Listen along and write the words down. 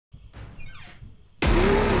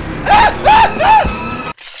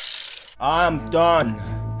I'm done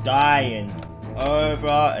dying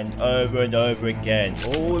over and over and over again.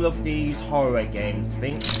 All of these horror games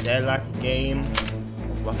think they're like a game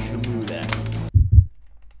of Russian roulette.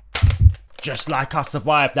 Just like I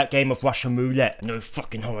survived that game of Russian roulette. No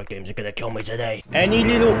fucking horror games are gonna kill me today. Any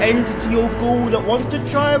little entity or ghoul that wants to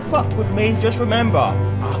try and fuck with me, just remember,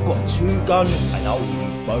 I've got 2 guns and I'll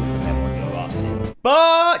use both of them on your asses.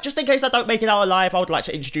 But just in case I don't make it out alive, I would like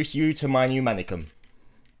to introduce you to my new mannequin.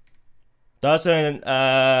 Doesn't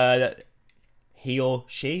he or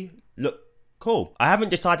she look cool? I haven't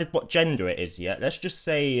decided what gender it is yet. Let's just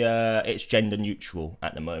say it's gender neutral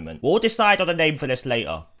at the moment. We'll decide on a name for this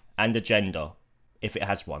later. And the gender, if it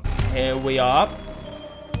has one. Here we are.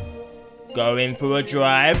 Going for a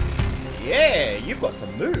drive. Yeah, you've got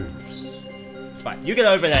some moves. Right, you get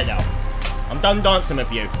over there now. I'm done dancing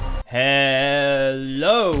with you.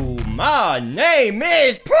 Hello, my name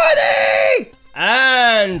is Prawnee!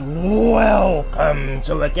 And welcome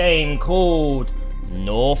to a game called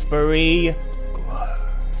Northbury Grove.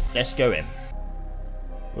 Let's go in.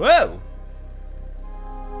 Whoa!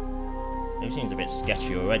 It seems a bit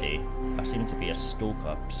sketchy already. I seem to be a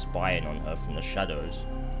stalker spying on her from the shadows.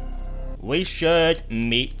 We should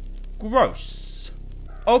meet Gross.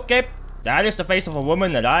 Okay, that is the face of a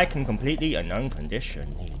woman that I can completely and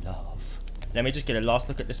unconditionally love. Let me just get a last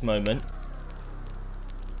look at this moment.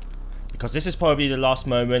 Because this is probably the last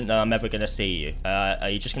moment that I'm ever going to see you. Are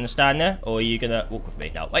you just going to stand there? Or are you going to walk with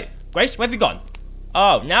me? Now, wait. Grace, where have you gone?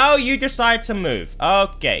 Oh, now you decide to move.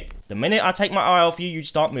 Okay. The minute I take my eye off you, you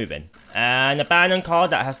start moving. An abandoned car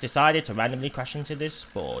that has decided to randomly crash into this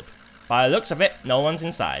board. By the looks of it, no one's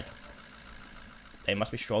inside. They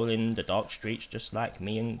must be strolling the dark streets just like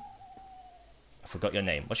me and... I forgot your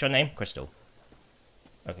name. What's your name? Crystal.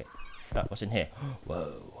 Okay. What's in here?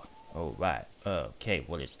 Whoa. Alright. Okay,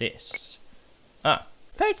 what is this?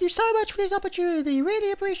 Thank you so much for this opportunity.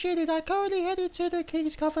 Really appreciate it. I currently headed to the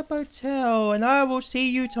King's Cover Motel, and I will see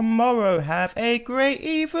you tomorrow. Have a great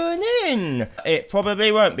evening. It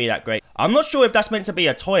probably won't be that great. I'm not sure if that's meant to be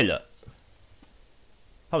a toilet.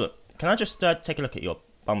 Hold up. Can I just take a look at your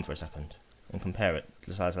bum for a second and compare it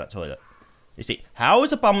to the size of that toilet? You see, how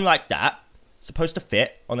is a bum like that supposed to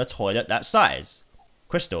fit on a toilet that size?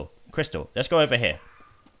 Crystal, let's go over here.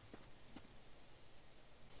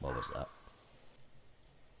 What was that?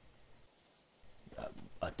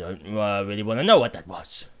 I don't really want to know what that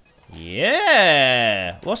was.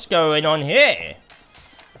 Yeah! What's going on here?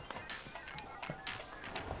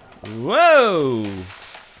 Whoa!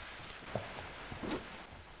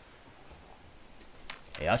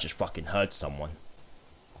 Hey, I just fucking heard someone.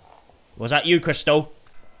 Was that you, Crystal?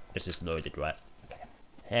 This is loaded, right? Okay.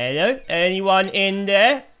 Hello? Anyone in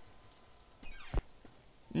there?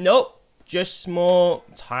 Nope. Just small,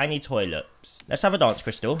 tiny toilets. Let's have a dance,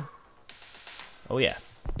 Crystal. Oh, yeah.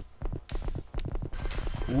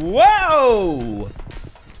 Whoa!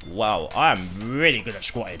 Wow, I'm really good at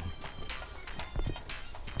squatting.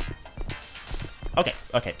 Okay,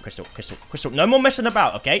 Crystal. No more messing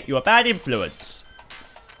about, okay? You're a bad influence.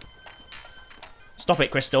 Stop it,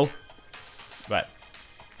 Crystal. Right.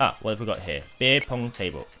 What have we got here? Beer pong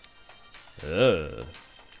table. What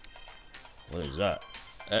is that?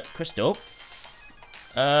 Crystal?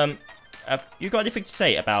 Have you got anything to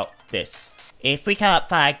say about this? If we can't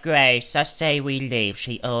find Grace, I say we leave.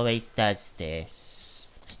 She always does this.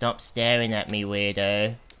 Stop staring at me,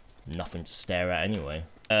 weirdo. Nothing to stare at anyway.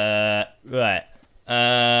 Right.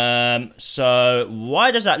 So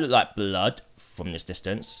why does that look like blood from this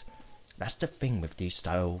distance? That's the thing with these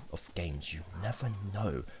style of games. You never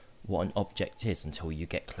know what an object is until you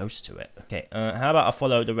get close to it. Okay, how about I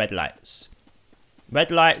follow the red lights?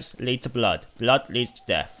 Red lights lead to blood. Blood leads to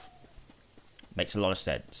death. Makes a lot of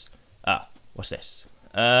sense. What's this?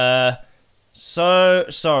 So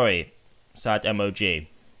sorry. Sad emoji.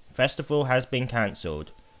 Festival has been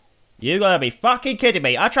cancelled. You gotta be fucking kidding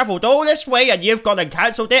me. I travelled all this way and you've gone and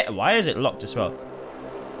cancelled it? Why is it locked as well?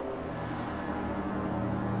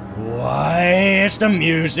 Why is the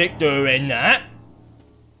music doing that?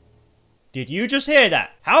 Did you just hear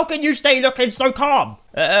that? How can you stay looking so calm?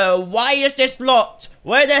 Why is this locked?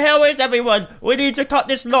 Where the hell is everyone? We need to cut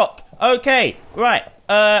this lock. Okay, right.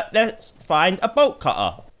 Let's find a bolt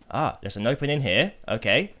cutter. There's an opening here.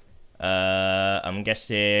 Okay. I'm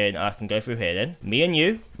guessing I can go through here then. Me and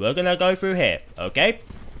you, we're gonna go through here. Okay?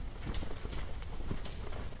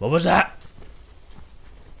 What was that?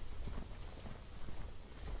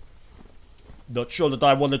 Not sure that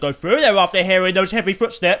I want to go through there after hearing those heavy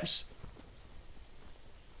footsteps.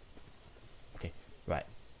 Okay, right.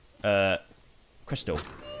 Crystal.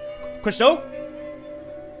 Crystal?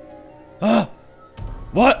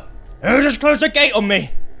 What? Who just closed the gate on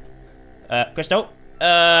me? Crystal?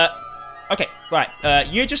 Okay, right.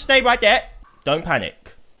 You just stay right there. Don't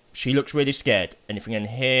panic. She looks really scared. Anything in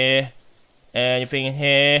here? Anything in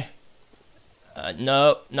here?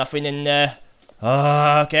 No, nothing in there.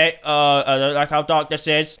 Okay. I don't like how dark this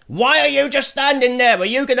is. Why are you just standing there? Are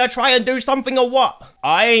you gonna try and do something or what?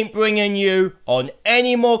 I ain't bringing you on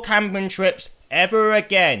any more camping trips ever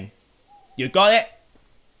again. You got it?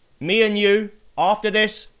 Me and you, after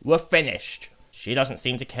this, we're finished. She doesn't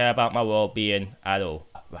seem to care about my well-being at all.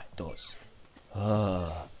 Right, doors.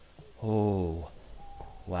 Oh.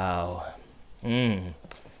 Wow.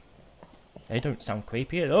 They don't sound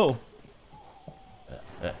creepy at all.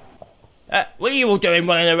 What are you all doing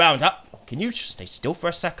running around, huh? Can you just stay still for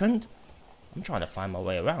a second? I'm trying to find my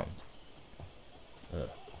way around.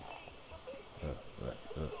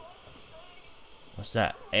 What's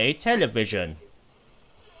that? A television.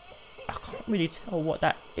 I can't really tell what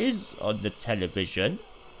that is on the television.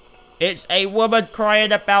 It's a woman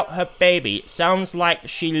crying about her baby. It sounds like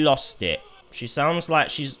she lost it. She sounds like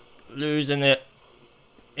she's losing it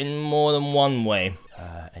in more than one way.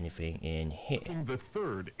 Anything in here? The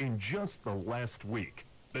third in just the last week.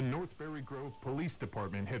 The Northbury Grove Police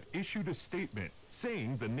Department have issued a statement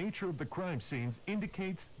saying the nature of the crime scenes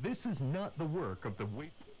indicates this is not the work of the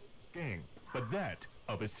gang, but that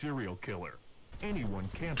of a serial killer. Anyone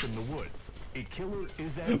camped in the woods. A killer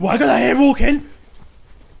is at... Why did I hear walking?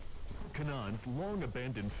 Canaan's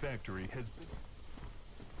long-abandoned factory has been...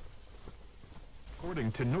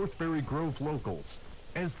 According to Northbury Grove locals,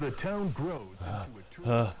 as the town grows into a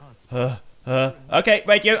tourist hotspot... Okay,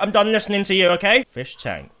 radio, I'm done listening to you, okay? Fish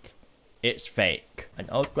tank. It's fake. An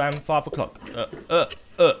old grandfather clock.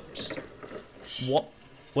 Oops. What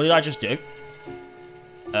did I just do?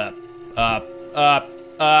 I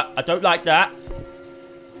don't like that.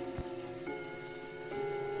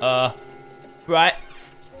 Right.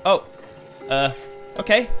 Oh.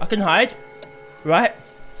 Okay, I can hide. Right.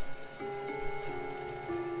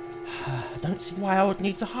 I don't see why I would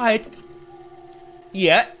need to hide.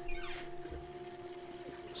 Yet.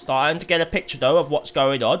 Starting to get a picture, though, of what's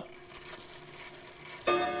going on.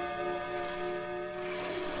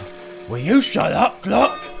 Will you shut up,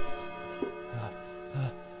 clock?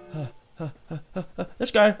 Let's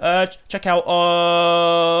go. Check out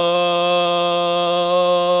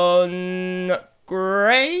on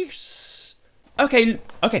Grace. Okay.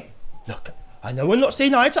 Look, I know we're not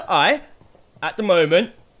seeing eye to eye at the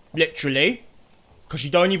moment, literally, because you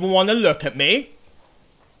don't even want to look at me.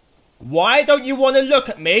 Why don't you want to look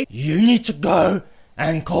at me? You need to go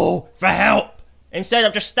and call for help instead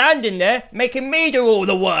of just standing there making me do all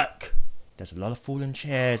the work. There's a lot of fallen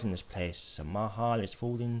chairs in this place, and my heart is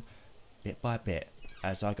falling bit by bit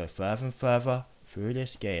as I go further and further through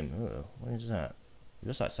this game. Ooh, what is that? It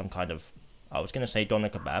looks like some kind of... I was going to say doner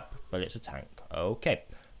kebab, but it's a tank. Okay,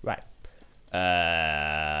 right.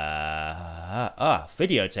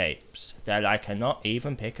 Videotapes that I cannot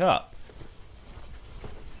even pick up.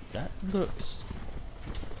 That looks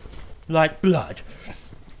like blood.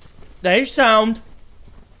 They sound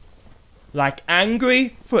like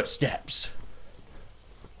angry footsteps.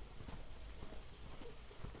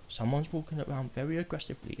 Someone's walking around very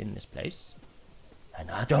aggressively in this place,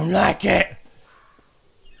 and I don't like it.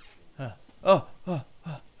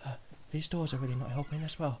 These doors are really not helping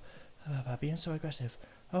as well by being so aggressive.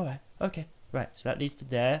 Alright, okay, right, so that leads to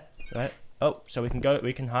there, right? Oh, so we can go,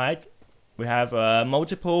 we can hide. We have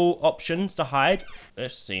multiple options to hide.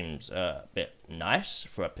 This seems a bit nice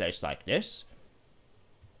for a place like this.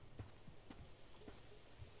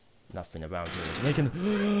 Nothing around here. Making...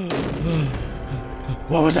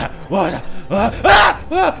 What was that? What was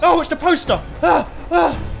that? Oh, it's the poster!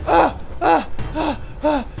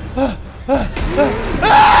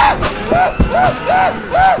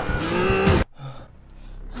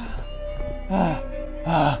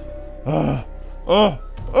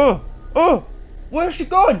 Where's she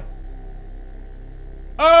gone?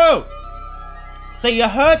 Oh! So you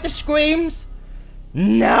heard the screams?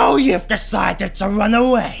 Now you've decided to run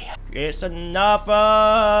away. It's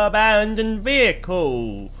another abandoned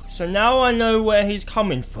vehicle. So now I know where he's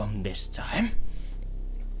coming from this time.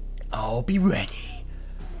 I'll be ready.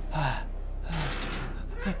 Why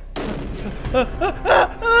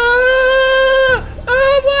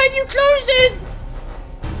are you closing?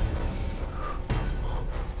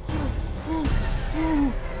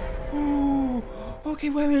 Okay,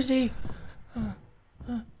 where is he?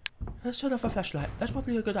 Let's turn off a flashlight. That's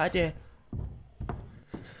probably a good idea.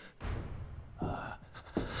 I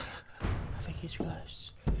think he's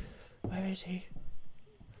close. Where is he?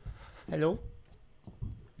 Hello?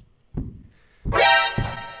 There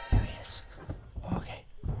he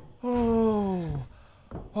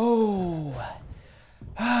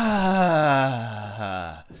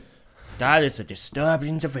That is a disturbed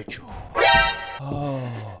individual.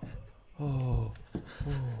 Oh.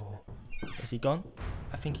 Is he gone?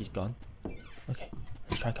 I think he's gone. Okay,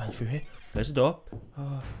 let's try going through here. Close the door.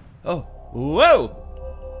 Oh. Whoa!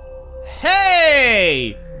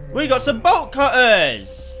 Hey! We got some bolt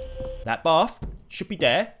cutters! That bath should be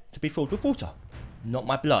there to be filled with water, not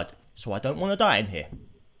my blood, so I don't want to die in here.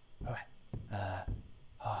 Alright.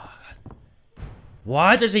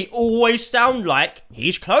 Why does he always sound like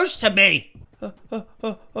he's close to me?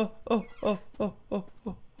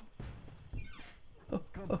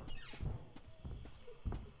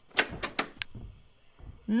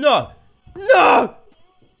 No! No!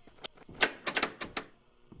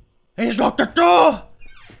 He's locked the door!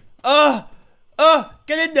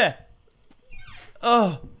 Get in there!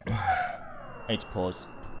 I need to pause.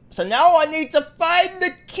 So now I need to find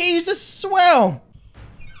the keys as well!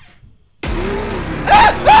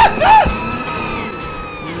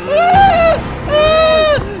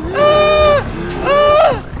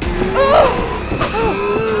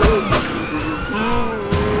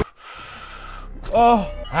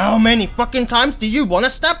 Oh, how many fucking times do you want to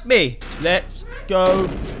stab me? Let's go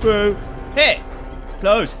through here.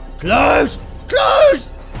 Close. Close!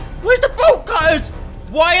 Close! Where's the bolt cutters?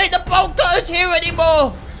 Why ain't the bolt cutters here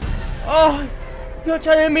anymore? Oh, you're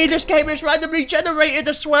telling me this game is randomly generated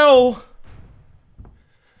as well?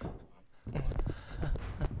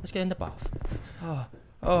 Let's get in the bath.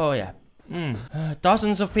 Oh yeah.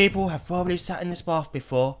 Dozens of people have probably sat in this bath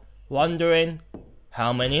before, wondering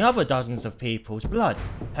how many other dozens of people's blood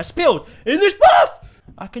has spilled in this bath.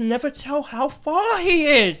 I can never tell how far he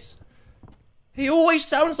is. He always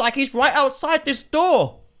sounds like he's right outside this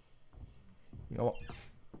door. You know what?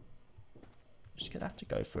 I'm just gonna have to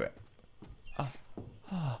go for it.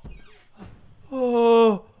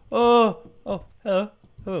 Hello. Oh,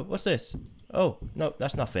 what's this? Oh, no,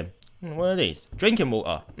 that's nothing. What are these? Drinking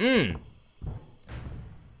water.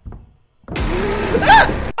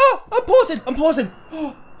 Oh, I'm pausing.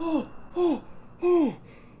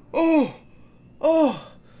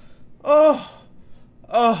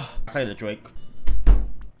 Okay, the drink.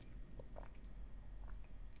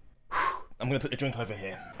 I'm gonna put the drink over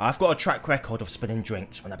here. I've got a track record of spilling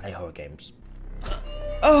drinks when I play horror games.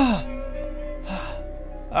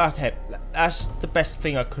 Okay, that's the best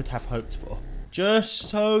thing I could have hoped for. Just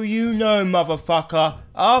so you know, motherfucker,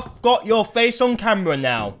 I've got your face on camera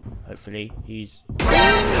now. Hopefully, he's...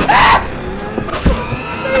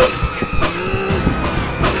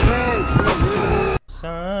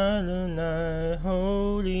 Silent night,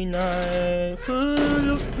 holy night,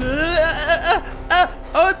 full of blood.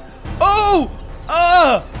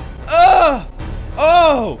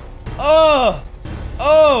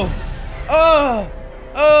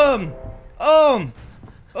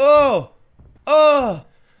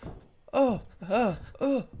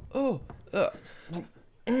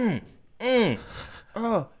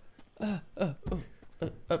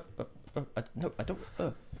 No, I don't.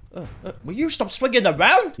 Will you stop swinging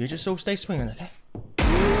around? You just all stay swinging, okay?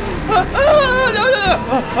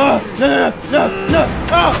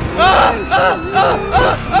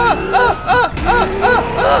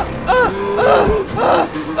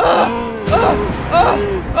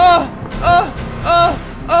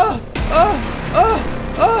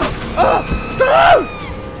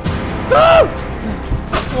 Go!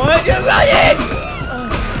 Why are you running?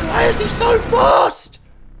 Why is he so fast?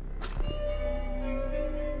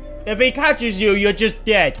 If he catches you, you're just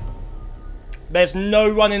dead. There's no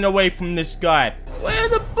running away from this guy. Where are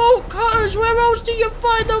the bolt cutters? Where else do you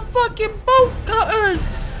find the fucking bolt cutters?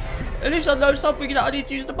 At least I know something that I need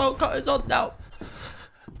to use the bolt cutters on now.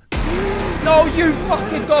 No, you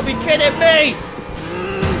fucking gotta be kidding me!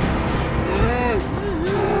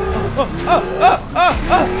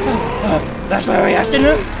 That's where he has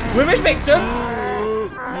dinner with his victims.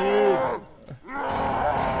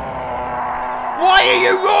 Why are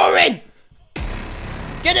you roaring?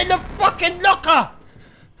 Get in the fucking locker!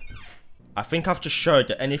 I think I've just showed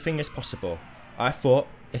that anything is possible. I thought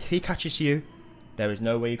if he catches you, there is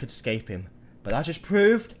no way you could escape him. But I just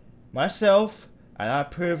proved myself, and I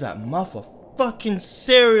proved that motherfucking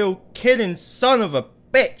serial killing son of a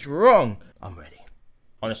bitch wrong. I'm ready.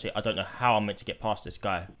 Honestly, I don't know how I'm meant to get past this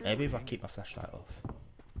guy. Maybe if I keep my flashlight off.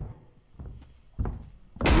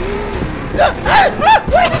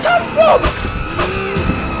 Where did he come from?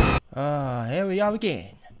 Here we are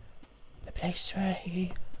again. The place where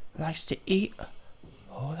he likes to eat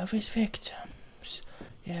all of his victims.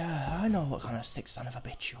 Yeah, I know what kind of sick son of a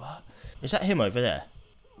bitch you are. Is that him over there?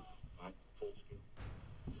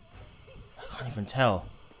 I can't even tell.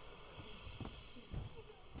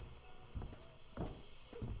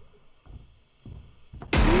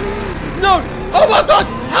 No! Oh my god!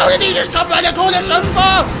 How did he just come around the corner so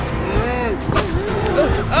fast?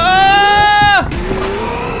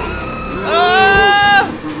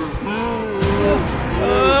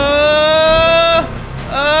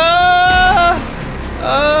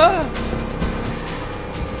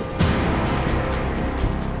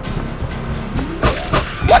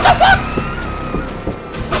 What the fuck?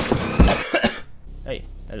 Hey,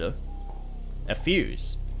 hello. A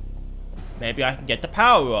fuse. Maybe I can get the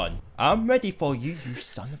power on. I'm ready for you, you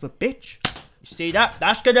son of a bitch. You see that?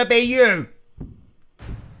 That's gonna be you.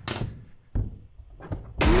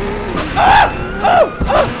 Oh,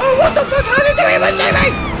 what the fuck? How did you even see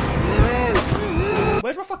me?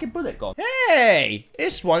 Where's my fucking bullet gone? Hey,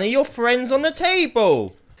 it's one of your friends on the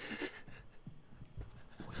table.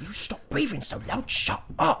 Will you stop breathing so loud? Shut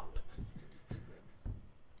up.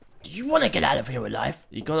 Do you want to get out of here alive?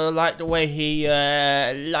 You gotta like the way he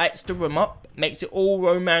lights the room up. Makes it all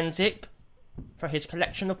romantic for his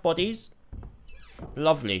collection of bodies.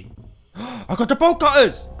 Lovely. I got the bolt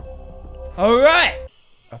cutters. Alright.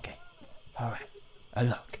 Okay. Alright. A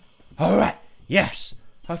look. Alright. Yes.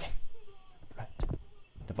 Okay. Right.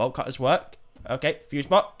 The bolt cutters work. Okay. Fuse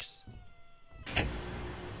box.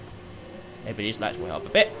 Maybe these lights will help a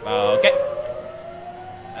bit. Okay.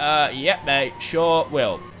 Yep, they sure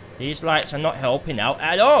will. These lights are not helping out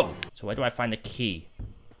at all. So where do I find the key?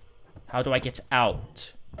 How do I get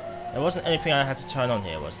out? There wasn't anything I had to turn on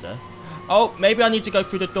here, was there? Oh, maybe I need to go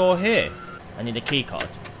through the door here. I need a key card.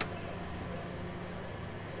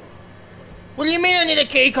 What do you mean I need a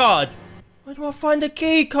key card? Where do I find a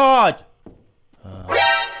key card?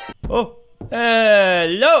 Oh,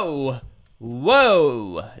 hello.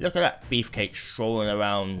 Whoa. Look at that beefcake strolling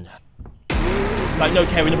around. Like no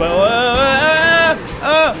care in the world.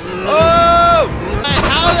 How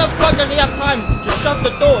the fuck does he have time to shut the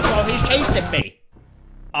doors while he's chasing me?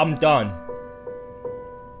 I'm done.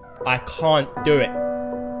 I can't do it.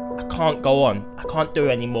 I can't go on. I can't do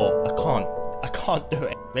it anymore. I can't do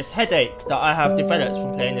it. This headache that I have developed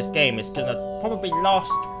from playing this game is gonna probably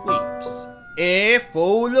last weeks. If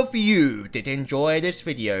all of you did enjoy this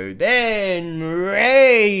video, then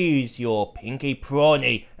raise your pinky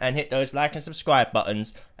Prawnee and hit those like and subscribe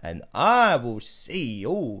buttons, and I will see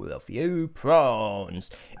all of you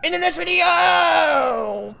prawns in the next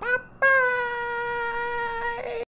video. Bye bye.